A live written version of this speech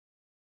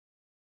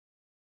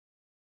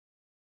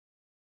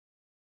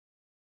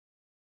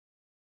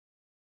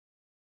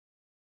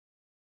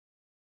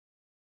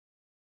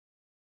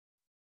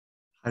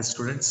Hi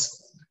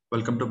students,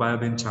 welcome to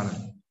BioBeam channel.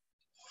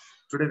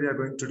 Today we are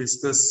going to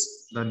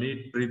discuss the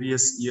NEET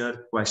previous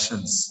year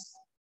questions.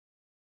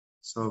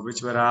 So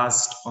which were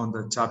asked on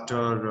the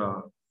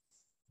chapter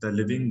The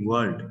Living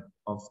World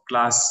of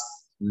class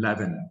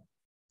 11.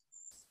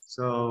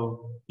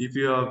 So if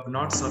you have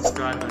not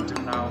subscribed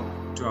until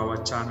now to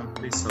our channel,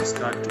 please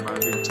subscribe to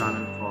BioBeam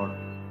channel for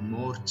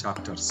more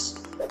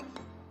chapters.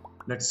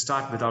 Let's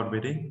start without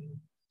waiting.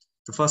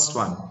 The first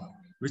one.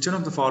 Which one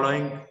of the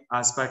following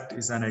aspect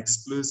is an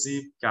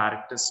exclusive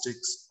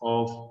characteristics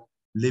of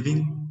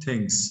living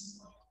things?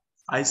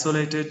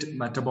 Isolated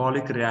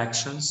metabolic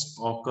reactions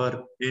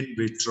occur in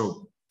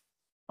vitro.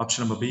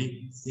 Option number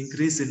B,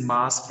 increase in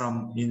mass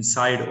from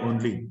inside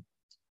only.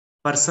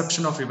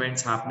 Perception of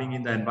events happening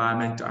in the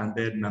environment and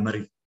their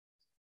memory.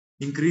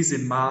 Increase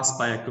in mass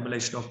by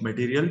accumulation of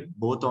material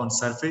both on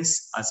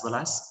surface as well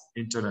as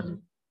internally.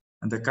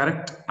 And the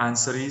correct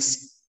answer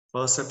is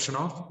perception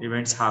of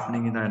events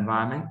happening in the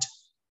environment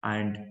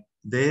and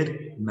their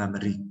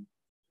memory.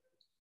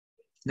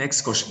 Next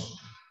question.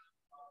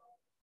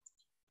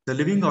 The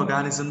living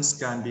organisms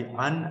can be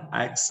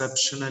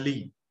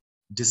unexceptionally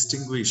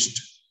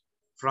distinguished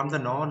from the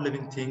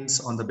non-living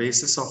things on the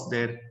basis of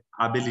their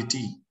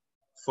ability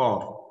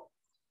for.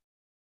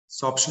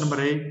 So option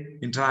number A,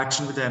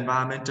 interaction with the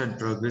environment and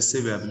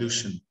progressive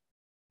evolution.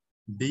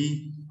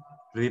 B,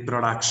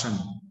 reproduction.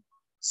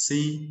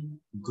 C,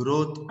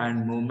 growth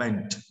and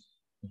movement.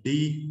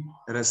 D,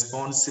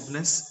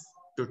 responsiveness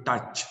to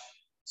touch.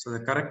 So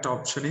the correct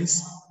option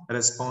is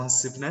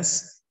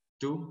responsiveness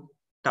to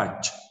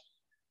touch.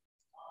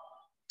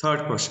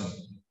 Third question.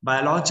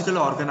 Biological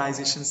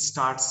organization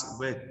starts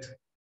with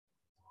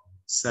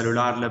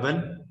cellular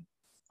level,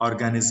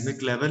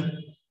 organismic level,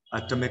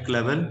 atomic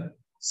level,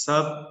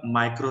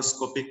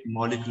 submicroscopic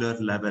molecular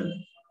level.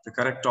 The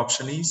correct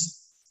option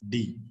is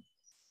D,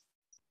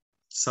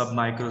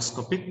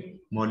 submicroscopic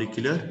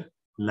molecular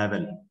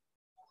level.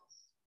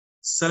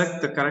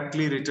 Select the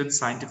correctly written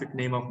scientific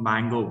name of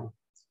mango,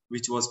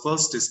 which was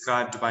first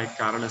described by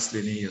Carolus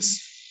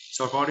Linnaeus.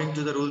 So according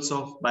to the rules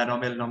of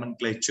binomial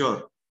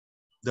nomenclature,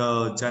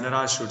 the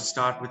genera should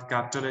start with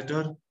capital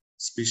letter,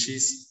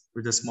 species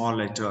with a small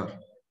letter.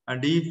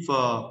 And if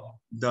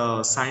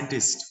the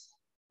scientist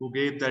who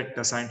gave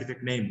that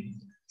scientific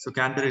name, so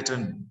can be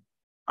written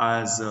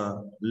as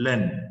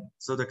Lin.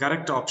 So the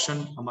correct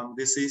option among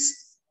this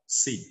is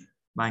C,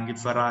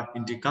 Mangifera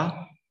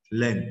indica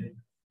Lin.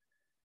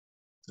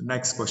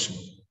 Next question.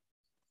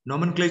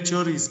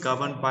 Nomenclature is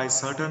governed by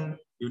certain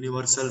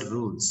universal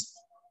rules.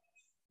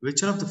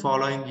 Which one of the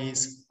following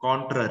is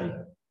contrary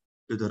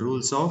to the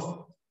rules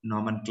of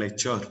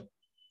nomenclature?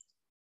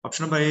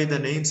 Option number A, the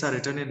names are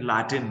written in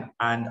Latin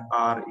and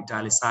are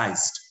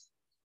italicized.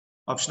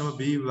 Option number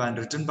B, when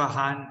written by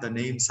hand, the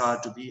names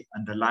are to be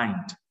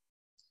underlined.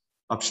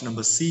 Option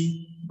number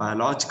C,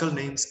 biological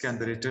names can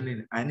be written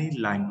in any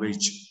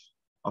language.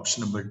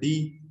 Option number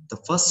D,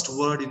 the first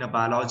word in a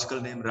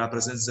biological name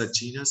represents the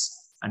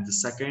genus and the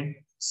second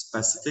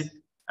specific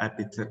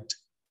epithet.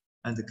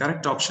 And the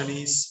correct option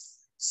is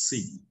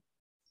C.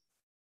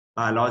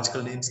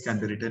 Biological names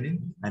can be written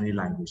in any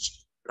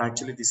language. But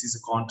actually, this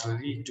is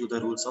contrary to the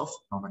rules of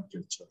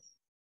nomenclature.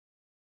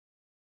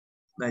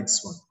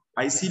 Next one.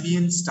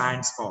 ICBN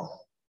stands for,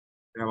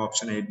 we have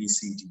option A, B,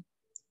 C, D.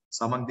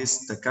 So among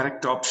this, the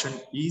correct option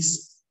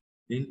is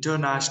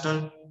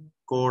International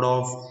Code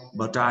of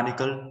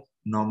Botanical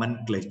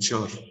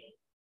Nomenclature.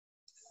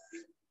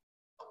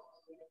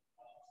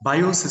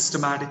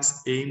 Biosystematics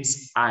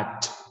aims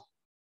at.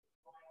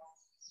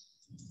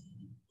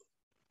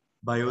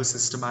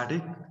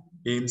 Biosystematic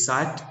aims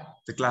at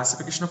the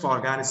classification of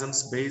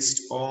organisms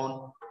based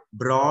on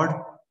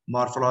broad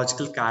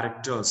morphological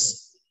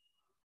characters.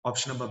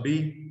 Option number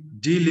B,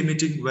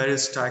 delimiting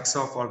various types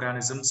of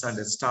organisms and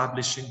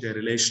establishing their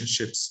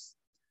relationships.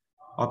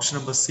 Option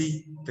number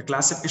C, the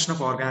classification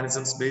of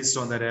organisms based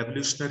on their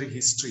evolutionary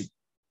history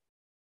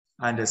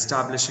and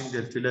establishing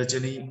their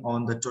phylogeny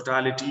on the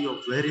totality of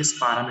various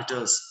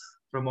parameters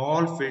from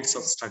all fields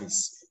of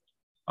studies.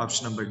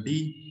 Option number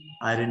D,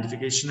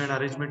 identification and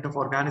arrangement of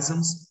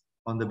organisms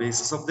on the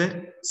basis of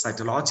their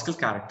cytological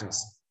characters.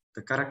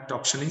 The correct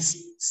option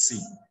is C.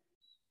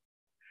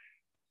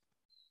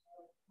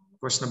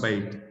 Question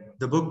number 8.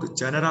 The book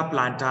Genera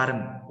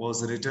Plantarum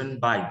was written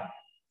by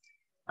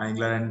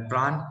Engler and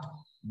Brandt,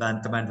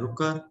 Bentham and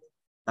Hooker,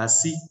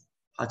 Passy,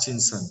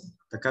 Hutchinson.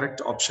 The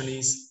correct option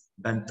is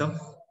Bentham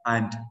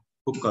and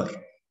Hooker.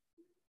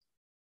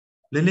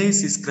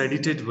 Linnaeus is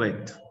credited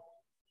with,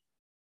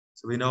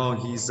 so we know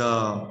he's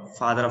the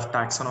father of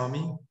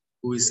taxonomy,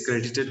 who is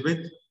credited with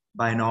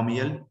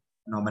binomial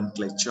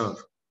nomenclature.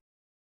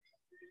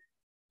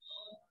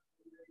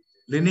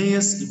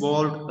 Linnaeus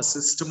evolved a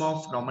system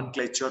of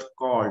nomenclature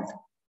called,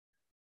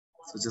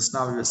 so just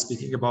now we were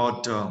speaking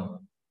about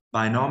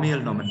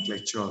binomial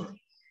nomenclature.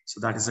 So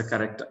that is the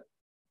correct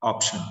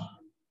option.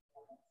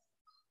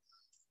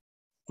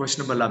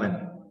 Question number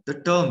 11. The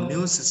term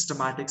new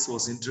systematics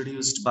was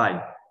introduced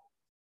by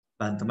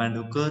Bentham and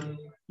Hooker,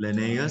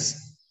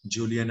 Linnaeus,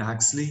 Julian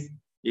Huxley,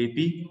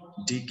 A.P.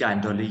 de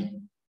Candolle.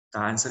 The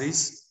answer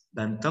is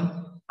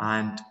Dantam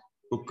and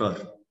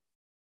Ukar.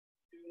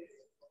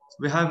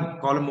 We have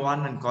column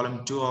 1 and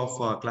column 2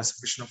 of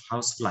classification of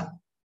housefly.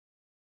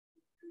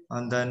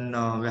 And then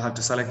we have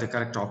to select the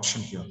correct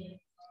option here.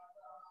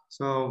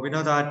 So we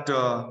know that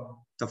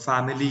the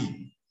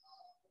family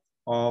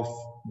of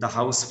the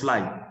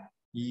housefly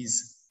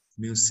is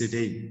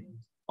Mucidae.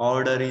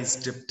 Order is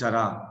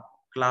Diptera.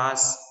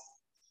 Class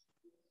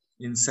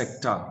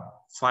Insecta.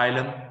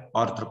 Phylum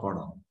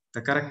Arthropoda.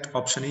 The correct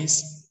option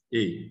is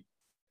A.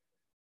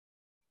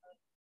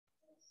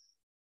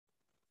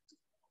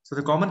 So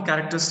the common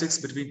characteristics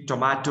between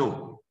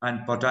tomato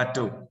and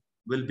potato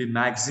will be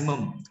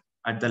maximum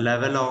at the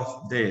level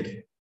of their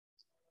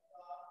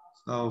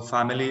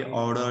family,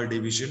 order,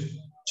 division,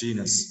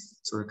 genus.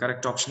 So the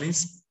correct option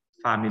is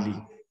family.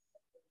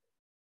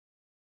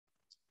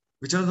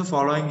 Which one of the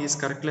following is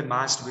correctly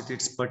matched with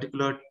its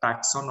particular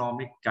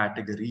taxonomic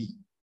category?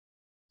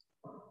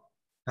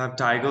 We have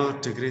tiger,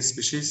 tigris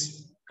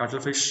species,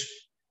 cuttlefish,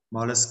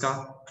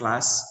 mollusca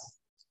class,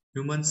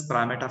 humans,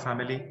 primata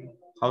family,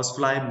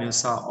 housefly,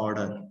 musa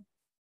order.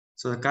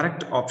 So the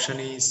correct option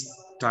is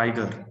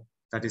tiger,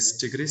 that is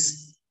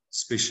tigris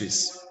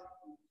species.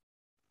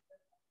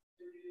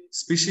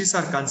 Species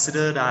are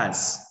considered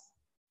as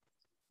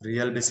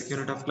real basic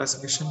unit of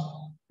classification,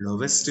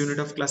 lowest unit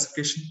of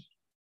classification,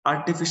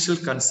 artificial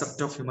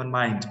concept of human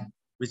mind,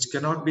 which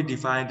cannot be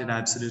defined in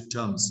absolute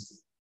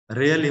terms,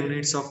 real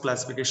units of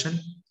classification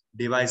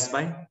devised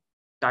by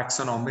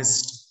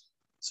taxonomist.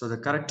 So the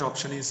correct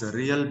option is a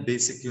real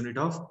basic unit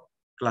of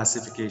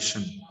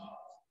classification.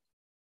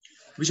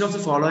 Which of the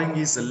following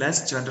is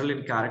less general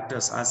in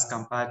characters as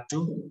compared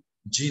to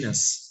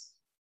genus?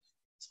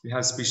 We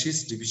have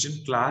species,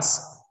 division,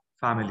 class,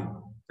 family.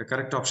 The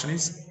correct option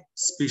is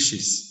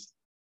species.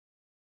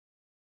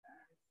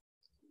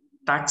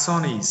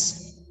 Taxon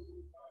is,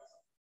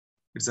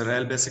 it's a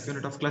real basic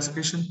unit of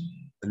classification,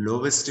 the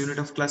lowest unit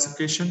of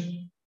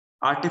classification,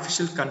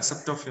 artificial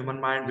concept of human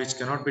mind which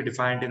cannot be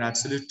defined in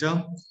absolute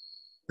term,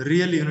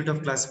 real unit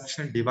of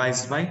classification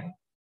devised by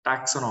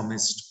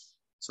taxonomist.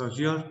 So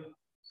here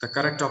the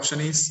correct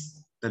option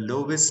is the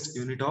lowest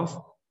unit of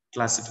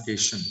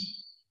classification.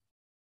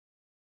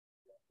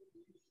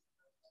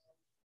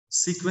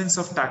 Sequence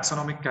of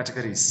taxonomic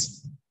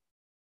categories.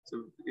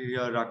 So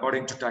here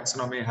according to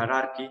taxonomy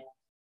hierarchy,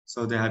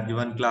 so they have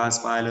given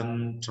class,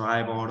 phylum,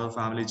 tribe, order,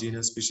 family,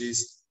 genus,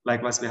 species.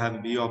 Likewise, we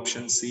have B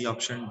option, C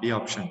option, D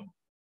option.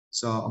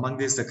 So among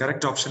these, the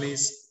correct option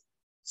is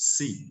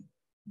C.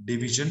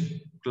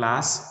 Division,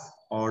 class,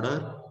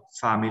 order,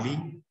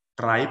 family,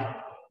 tribe,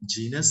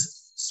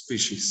 genus,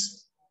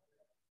 species.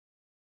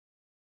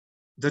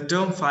 The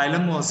term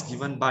phylum was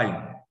given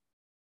by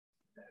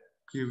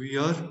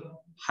Cuvier,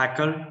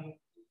 Haeckel,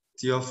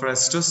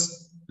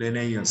 Theophrastus,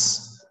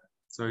 Linnaeus.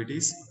 So it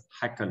is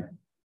Haeckel.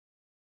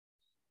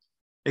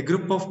 A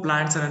group of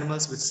plants and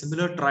animals with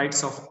similar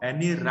traits of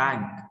any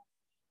rank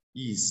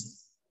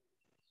is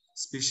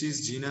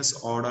species,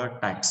 genus, order,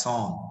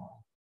 taxon.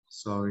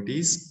 So it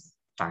is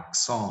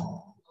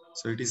taxon.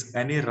 So it is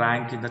any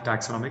rank in the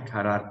taxonomic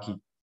hierarchy.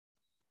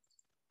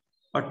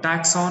 A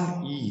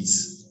taxon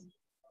is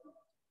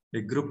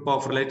a group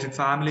of related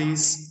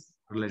families,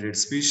 related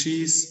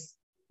species,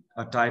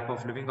 a type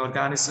of living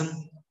organism,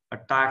 a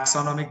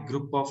taxonomic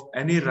group of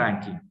any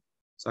ranking.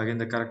 So again,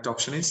 the correct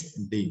option is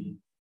D.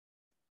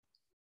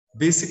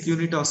 Basic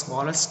unit or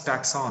smallest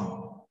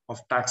taxon of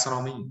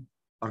taxonomy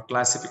or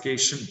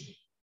classification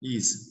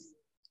is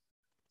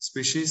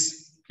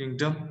species,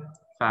 kingdom,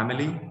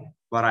 family,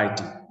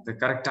 variety. The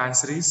correct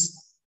answer is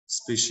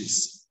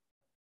species.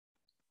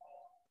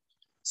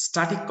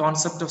 Static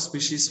concept of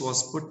species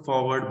was put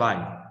forward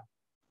by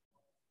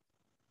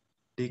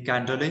De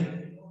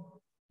Candolle,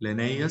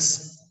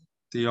 Linnaeus,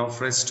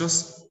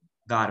 Theophrastus,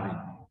 Darwin.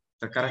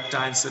 The correct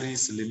answer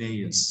is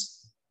Linnaeus.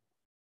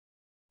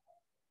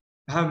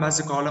 I have as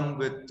a column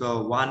with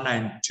 1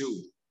 and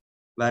 2,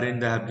 wherein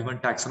they have given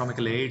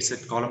taxonomical aids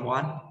at column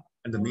 1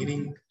 and the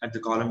meaning at the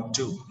column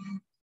 2.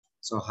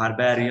 So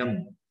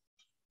herbarium,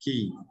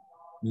 key,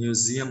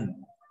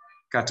 museum,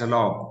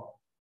 catalog.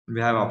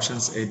 We have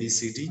options A, B,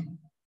 C, D.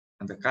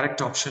 And the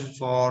correct option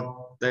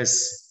for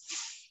this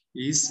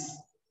is,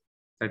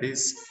 that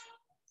is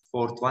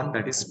fourth one,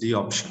 that is D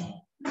option.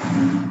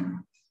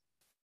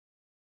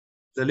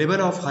 The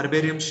label of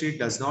herbarium sheet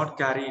does not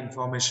carry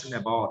information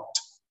about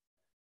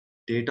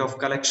date of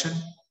collection,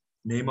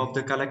 name of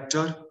the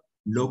collector,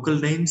 local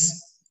names,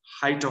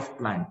 height of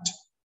plant.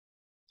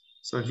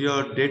 So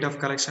here date of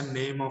collection,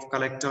 name of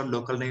collector,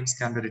 local names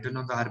can be written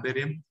on the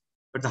herbarium,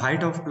 but the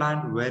height of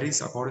plant varies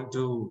according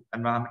to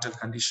environmental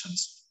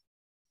conditions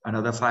and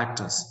other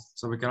factors.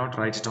 So we cannot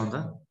write it on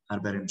the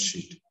herbarium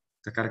sheet.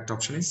 The correct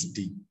option is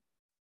D.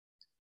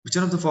 Which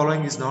one of the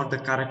following is not the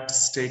correct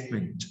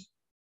statement?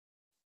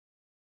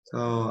 So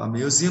a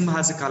museum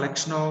has a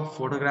collection of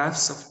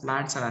photographs of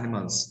plants and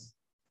animals.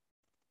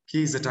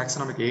 Key is a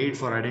taxonomic aid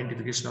for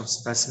identification of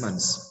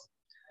specimens.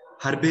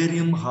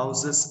 Herbarium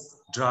houses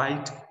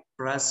dried,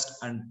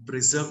 pressed, and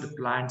preserved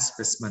plant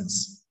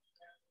specimens.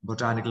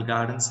 Botanical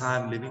gardens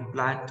have living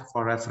plant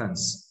for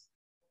reference.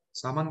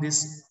 So among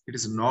these, it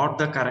is not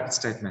the correct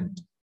statement.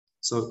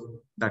 So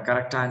the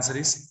correct answer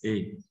is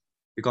A,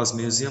 because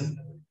museum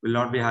will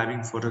not be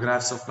having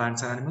photographs of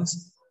plants and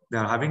animals. They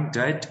are having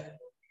dead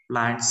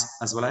plants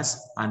as well as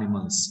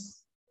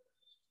animals.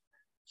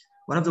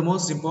 One of the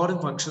most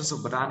important functions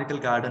of botanical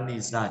garden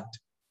is that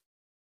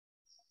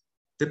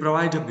they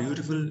provide a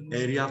beautiful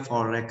area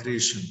for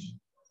recreation.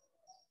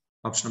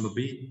 Option number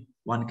B,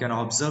 one can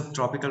observe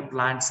tropical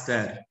plants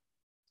there.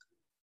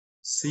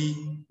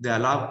 C, they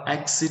allow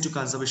ex situ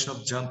conservation of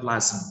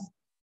germplasm.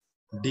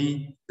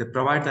 D, they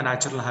provide the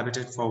natural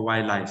habitat for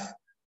wildlife.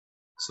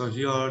 So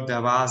here they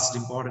have asked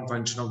important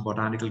function of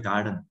botanical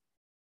garden.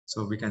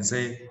 So we can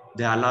say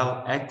they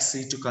allow ex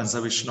situ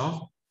conservation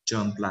of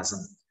germplasm,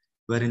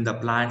 wherein the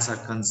plants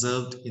are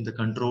conserved in the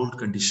controlled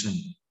condition.